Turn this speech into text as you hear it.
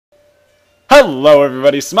Hello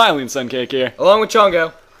everybody, Smiling Suncake here. Along with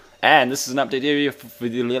Chongo. And this is an update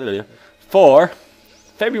video for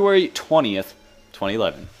February 20th,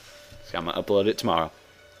 2011. So I'm gonna upload it tomorrow.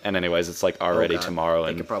 And anyways, it's like already tomorrow,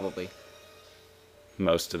 and could probably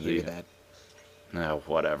most of the... that. No,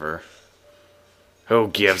 whatever. Who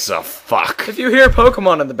gives a fuck? If you hear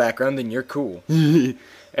Pokemon in the background, then you're cool.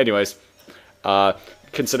 Anyways,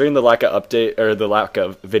 considering the lack of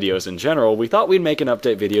videos in general, we thought we'd make an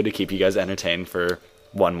update video to keep you guys entertained for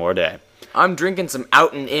one more day. I'm drinking some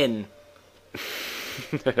Out and In.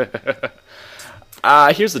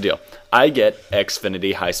 Here's the deal. I get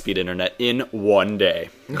Xfinity high-speed internet in one day.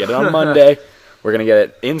 Get it on Monday. We're going to get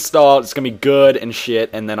it installed. It's going to be good and shit,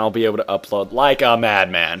 and then I'll be able to upload like a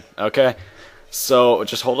madman, okay? So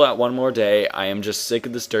just hold out one more day. I am just sick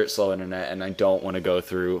of this dirt slow internet, and I don't want to go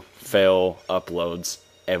through fail uploads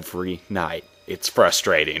every night. It's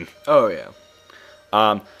frustrating. Oh,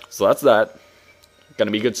 yeah. So that's that.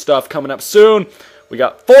 Gonna be good stuff coming up soon. We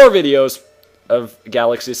got 4 videos of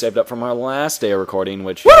Galaxy saved up from our last day of recording,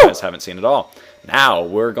 which you guys haven't seen at all. Now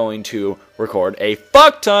we're going to record a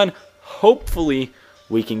fuck ton. Hopefully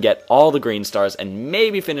we can get all the green stars and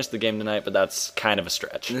maybe finish the game tonight, but that's kind of a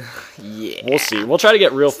stretch. Yeah. We'll see. We'll try to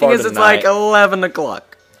get real far tonight. Because it's like 11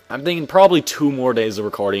 o'clock. I'm thinking probably 2 more days of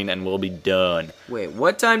recording and we'll be done. Wait,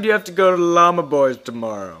 what time do you have to go to the Llama Boys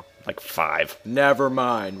tomorrow? Like 5. Never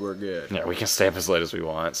mind, we're good. Yeah, we can stay up as late as we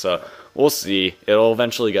want, so we'll see. It'll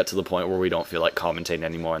eventually get to the point where we don't feel like commentating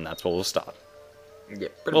anymore, and that's where we'll stop. Yeah,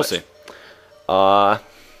 we'll see. What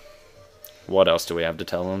else do we have to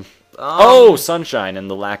tell them? Oh, sunshine and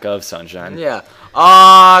the lack of sunshine. Yeah.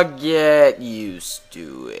 Get used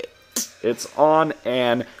to it. It's on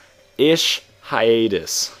an ish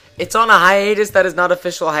hiatus. It's on a hiatus that is not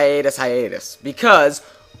official hiatus. Because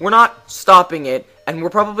we're not stopping it, and we're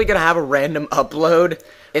probably going to have a random upload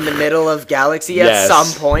in the middle of Galaxy at some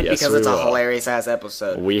point, because it's a hilarious-ass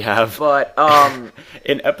episode. We have an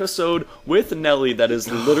episode with Nelly that is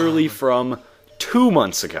literally from 2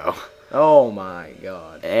 months ago. Oh my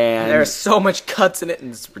god. And there's so much cuts in it,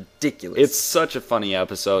 and it's ridiculous. It's such a funny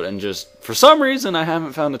episode, and just, for some reason, I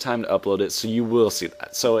haven't found the time to upload it, so you will see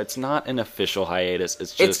that. So it's not an official hiatus,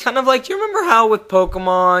 it's just... It's kind of like, do you remember how with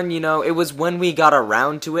Pokemon, you know, it was when we got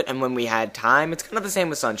around to it and when we had time? It's kind of the same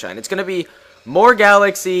with Sunshine. It's going to be more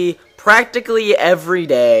Galaxy practically every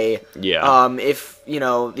day. Yeah. If, you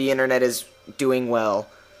know, the internet is doing well.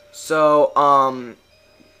 So,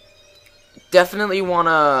 definitely want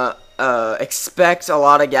to... expect a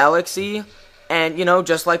lot of Galaxy, and, you know,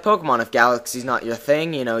 just like Pokemon, if Galaxy's not your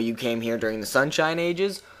thing, you know, you came here during the Sunshine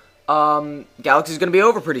Ages, Galaxy's gonna be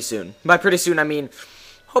over pretty soon. By pretty soon, I mean,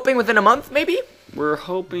 hoping within a month, maybe? We're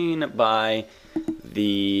hoping by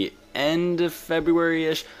the end of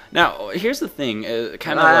February-ish. Now, here's the thing,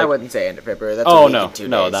 kind of I wouldn't say end of February, that's a week and 2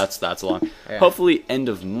 days. that's long. Yeah. Hopefully end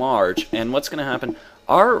of March, and what's gonna happen...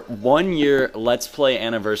 Our 1-year Let's Play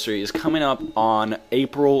anniversary is coming up on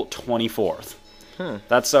April 24th.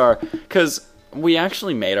 That's our... Because we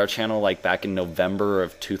actually made our channel, like, back in November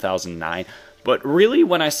of 2009. But really,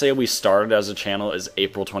 when I say we started as a channel, is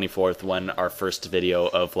April 24th, when our first video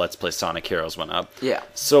of Let's Play Sonic Heroes went up. Yeah.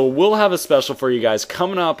 So we'll have a special for you guys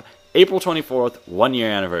coming up April 24th,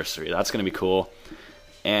 1-year anniversary. That's going to be cool.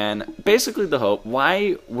 And basically the hope,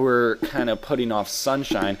 why we're kind of putting off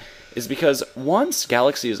Sunshine... is because once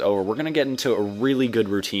Galaxy is over, we're going to get into a really good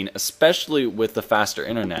routine, especially with the faster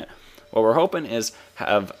internet. What we're hoping is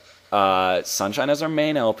have Sunshine as our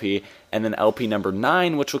main LP, and then LP number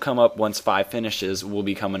 9, which will come up once 5 finishes, will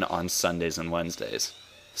be coming on Sundays and Wednesdays.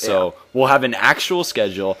 So we'll have an actual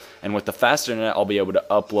schedule, and with the faster internet, I'll be able to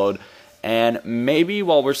upload. And maybe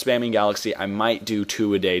while we're spamming Galaxy, I might do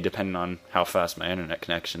 2 a day, depending on how fast my internet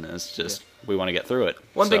connection is. Just, we want to get through it.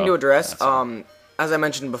 One thing to address, as I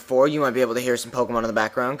mentioned before, you might be able to hear some Pokemon in the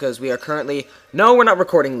background, because we are currently... No, we're not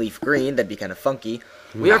recording Leaf Green, that'd be kind of funky.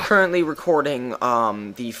 We are currently recording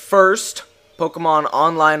the first Pokemon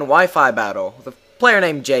online Wi-Fi battle, with a player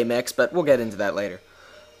named J-Mix, but we'll get into that later.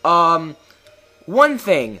 One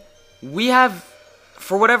thing, we have,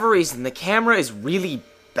 for whatever reason, the camera is really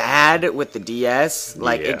bad with the DS.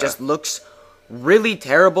 Like, it just looks... really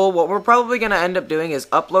terrible. What we're probably going to end up doing is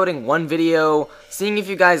uploading one video, seeing if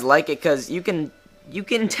you guys like it, because you can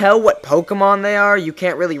tell what Pokemon they are. You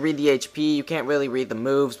can't really read the HP, you can't really read the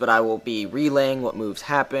moves, but I will be relaying what moves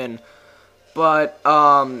happen. But,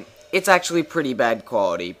 it's actually pretty bad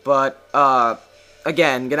quality. But,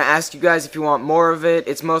 again, gonna ask you guys if you want more of it.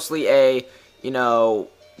 It's mostly a, you know,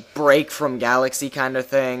 break from Galaxy kind of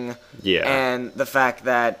thing. Yeah. And the fact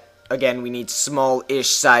that again, we need small-ish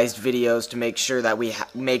sized videos to make sure that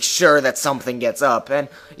make sure that something gets up. And,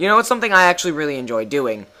 you know, it's something I actually really enjoy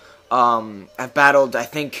doing. I've battled, I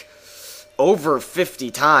think, over 50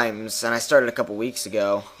 times, and I started a couple weeks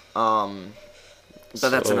ago. But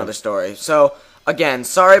that's another story. So, again,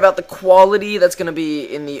 sorry about the quality that's going to be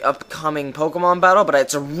in the upcoming Pokemon battle, but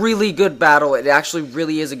it's a really good battle. It actually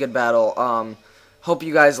really is a good battle. Hope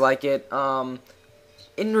you guys like it.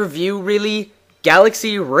 In review, really,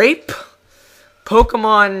 Galaxy Rape,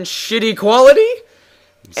 Pokemon shitty quality,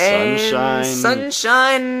 Sunshine. and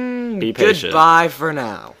Sunshine, Be patient. Goodbye for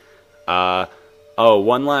now. Oh,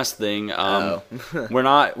 one last thing. I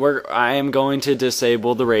am going to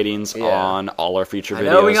disable the ratings on all our future videos.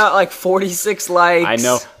 I know we got like 46 likes. I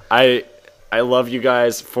know. I love you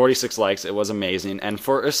guys. 46 likes. It was amazing. And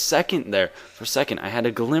for a second, I had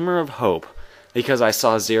a glimmer of hope because I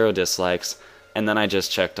saw 0 dislikes. And then I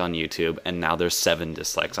just checked on YouTube, and now there's 7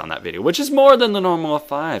 dislikes on that video, which is more than the normal of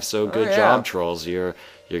 5. So good job, trolls. You're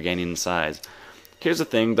gaining in size. Here's the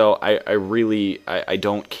thing, though. I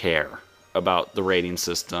don't care about the rating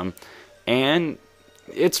system, and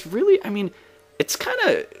it's really, I mean, it's kind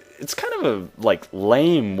of a like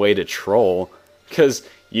lame way to troll, because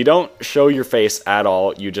you don't show your face at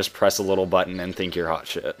all. You just press a little button and think you're hot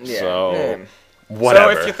shit. Yeah. So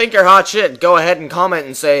whatever. So if you think you're hot shit, go ahead and comment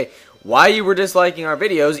and say why you were disliking our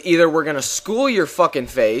videos. Either we're gonna school your fucking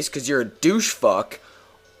face because you're a douche fuck,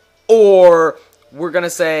 or we're gonna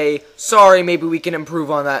say sorry, maybe we can improve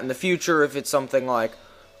on that in the future if it's something like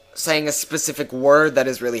saying a specific word that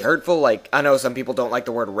is really hurtful. Like, I know some people don't like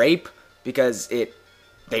the word rape because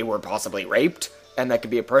they were possibly raped, and that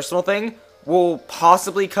could be a personal thing. We'll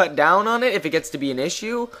possibly cut down on it if it gets to be an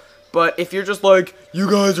issue. But if you're just like, you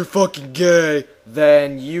guys are fucking gay,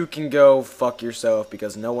 then you can go fuck yourself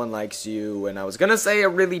because no one likes you. And I was gonna say a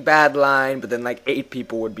really bad line, but then like 8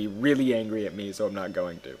 people would be really angry at me, so I'm not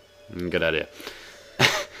going to. Good idea.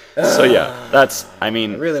 So yeah, I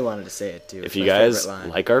really wanted to say it too. If you guys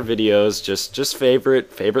like our videos, just favorite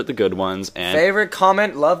the good ones, and favorite,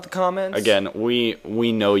 comment, love the comments. Again,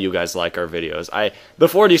 we know you guys like our videos. The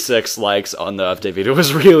 46 likes on the update video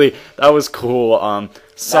was that was cool. That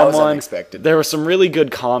was unexpected. There were some really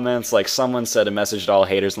good comments. Like someone said a message to all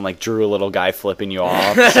haters and like drew a little guy flipping you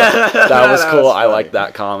off. So that was cool. I liked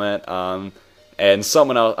that comment. And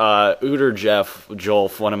someone else, Uter Jeff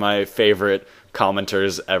Jolf, one of my favorite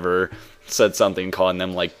commenters ever, said something calling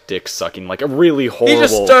them like dick sucking, like a really horrible. He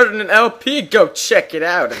just started an LP. Go check it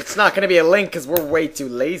out. It's not going to be a link because we're way too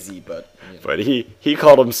lazy, but. You know. But he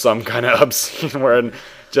called him some kind of obscene word.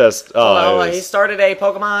 Just he started a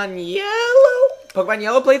Pokemon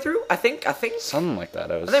Yellow playthrough. I think something like that.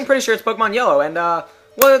 I'm pretty sure it's Pokemon Yellow, and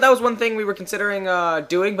well, that was one thing we were considering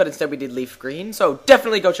doing, but instead we did Leaf Green. So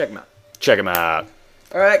definitely go check him out. Check him out.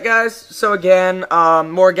 Alright guys, so again,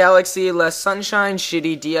 more Galaxy, less Sunshine,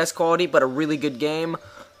 shitty DS quality, but a really good game.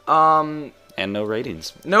 And no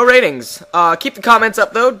ratings. No ratings. Keep the comments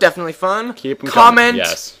up though, definitely fun. Keep them comment coming,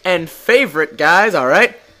 yes. and favorite, guys,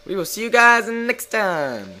 alright? We will see you guys next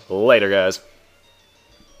time. Later, guys.